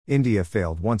India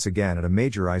failed once again at a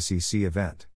major ICC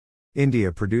event.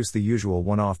 India produced the usual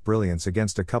one-off brilliance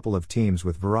against a couple of teams,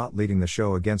 with Virat leading the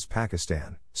show against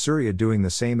Pakistan, Surya doing the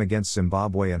same against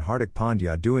Zimbabwe, and Hardik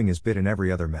Pandya doing his bit in every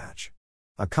other match.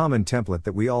 A common template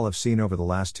that we all have seen over the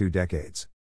last 2 decades.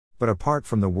 But apart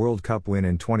from the World Cup win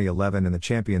in 2011 and the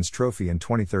Champions Trophy in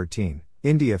 2013,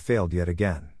 India failed yet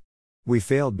again. We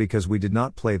failed because we did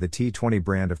not play the T20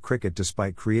 brand of cricket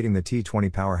despite creating the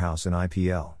T20 powerhouse in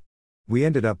IPL. We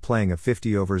ended up playing a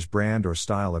 50 overs brand or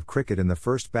style of cricket in the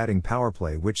first batting power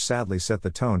play, which sadly set the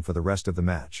tone for the rest of the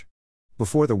match.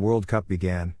 Before the World Cup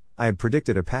began, I had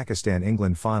predicted a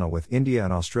Pakistan-England final with India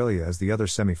and Australia as the other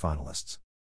semi-finalists.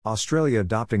 Australia,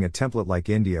 adopting a template like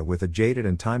India with a jaded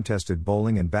and time-tested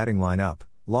bowling and batting line-up,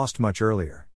 lost much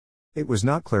earlier. It was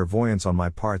not clairvoyance on my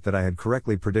part that I had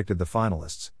correctly predicted the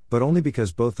finalists, but only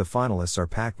because both the finalists are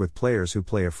packed with players who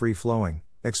play a free-flowing,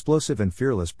 explosive and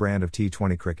fearless brand of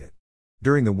T20 cricket.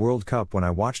 During the World Cup, when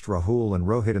I watched Rahul and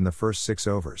Rohit in the first 6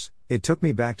 overs, it took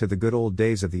me back to the good old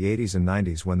days of the 80s and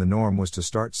 90s when the norm was to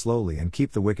start slowly and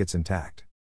keep the wickets intact.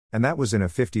 And that was in a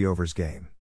 50 overs game.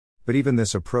 But even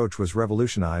this approach was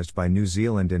revolutionized by New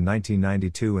Zealand in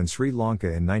 1992 and Sri Lanka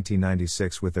in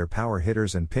 1996 with their power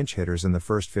hitters and pinch hitters in the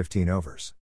first 15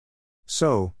 overs.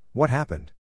 So, what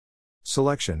happened?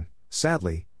 Selection.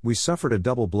 Sadly, we suffered a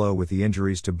double blow with the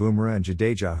injuries to Bumrah and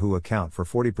Jadeja, who account for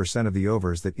 40% of the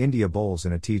overs that India bowls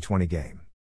in a T20 game.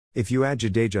 If you add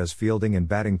Jadeja's fielding and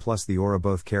batting plus the aura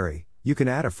both carry, you can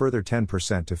add a further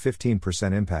 10% to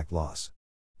 15% impact loss.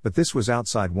 But this was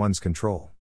outside one's control.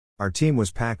 Our team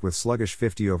was packed with sluggish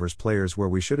 50 overs players, where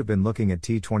we should have been looking at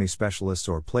T20 specialists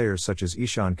or players such as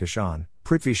Ishan Kishan,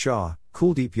 Prithvi Shaw,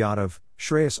 Kuldeep Yadav,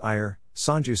 Shreyas Iyer,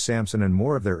 Sanju Samson and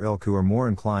more of their ilk, who are more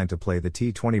inclined to play the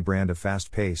T20 brand of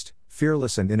fast-paced,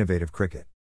 fearless and innovative cricket.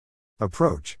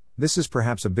 Approach. This is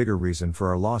perhaps a bigger reason for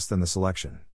our loss than the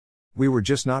selection. We were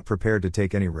just not prepared to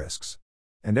take any risks.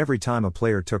 And every time a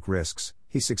player took risks,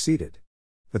 he succeeded.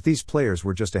 But these players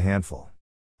were just a handful.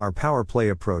 Our power play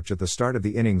approach at the start of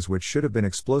the innings, which should have been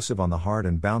explosive on the hard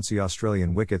and bouncy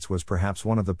Australian wickets, was perhaps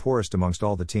one of the poorest amongst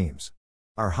all the teams.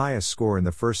 Our highest score in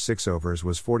the first 6 overs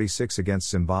was 46 against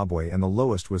Zimbabwe, and the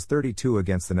lowest was 32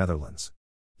 against the Netherlands.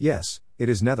 Yes, it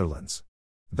is Netherlands.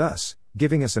 Thus,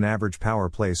 giving us an average power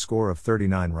play score of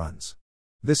 39 runs.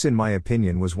 This, in my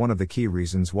opinion, was one of the key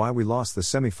reasons why we lost the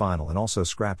semi-final and also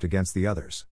scrapped against the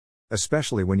others.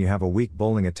 Especially when you have a weak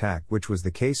bowling attack, which was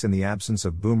the case in the absence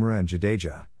of Bumrah and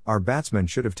Jadeja, our batsmen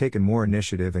should have taken more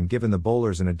initiative and given the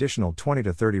bowlers an additional 20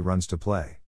 to 30 runs to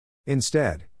play.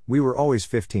 Instead, we were always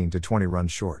 15 to 20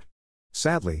 runs short.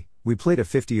 Sadly, we played a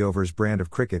 50 overs brand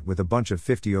of cricket with a bunch of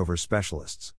 50 overs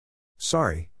specialists.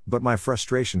 Sorry, but my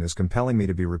frustration is compelling me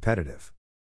to be repetitive.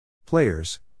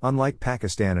 Players. Unlike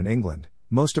Pakistan and England,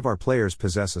 most of our players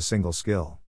possess a single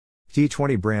skill.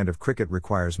 T20 brand of cricket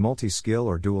requires multi-skill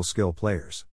or dual-skill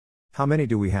players. How many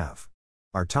do we have?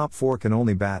 Our top 4 can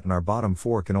only bat and our bottom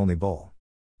 4 can only bowl.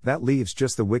 That leaves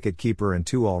just the wicket-keeper and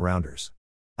 2 all-rounders.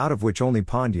 Out of which only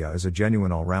Pandya is a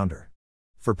genuine all-rounder.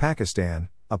 For Pakistan,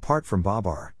 apart from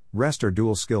Babar, rest are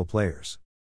dual-skill players.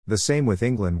 The same with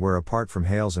England, where apart from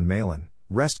Hales and Malin,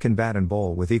 rest can bat and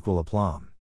bowl with equal aplomb.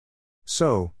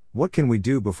 So, what can we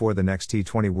do before the next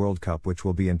T20 World Cup, which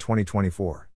will be in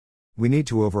 2024? We need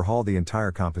to overhaul the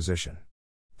entire composition.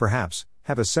 Perhaps,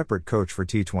 have a separate coach for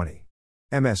T20.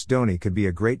 MS Dhoni could be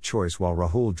a great choice, while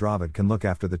Rahul Dravid can look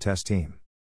after the Test team.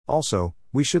 Also,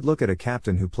 we should look at a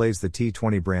captain who plays the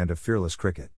T20 brand of fearless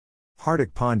cricket.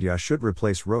 Hardik Pandya should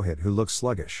replace Rohit, who looks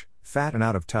sluggish, fat and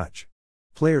out of touch.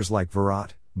 Players like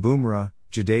Virat, Bumrah,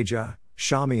 Jadeja,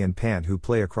 Shami and Pant, who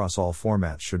play across all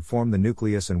formats, should form the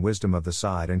nucleus and wisdom of the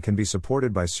side and can be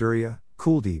supported by Surya,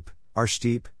 Kuldeep,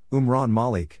 Arshdeep, Umran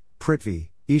Malik, Prithvi,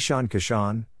 Ishan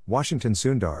Kishan, Washington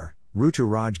Sundar,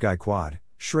 Ruturaj Gaikwad,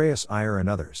 Shreyas Iyer and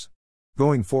others.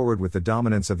 Going forward with the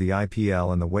dominance of the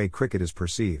IPL and the way cricket is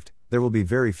perceived, there will be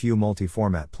very few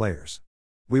multi-format players.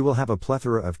 We will have a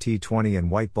plethora of T20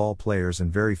 and white ball players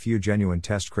and very few genuine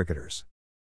Test cricketers.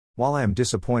 While I am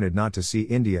disappointed not to see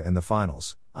India in the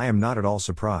finals, I am not at all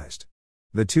surprised.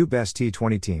 The 2 best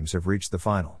T20 teams have reached the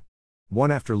final.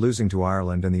 One after losing to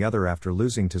Ireland and the other after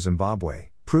losing to Zimbabwe,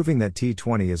 proving that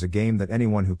T20 is a game that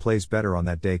anyone who plays better on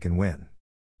that day can win.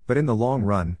 But in the long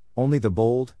run, only the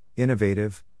bold,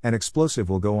 innovative, and explosive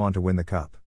will go on to win the cup.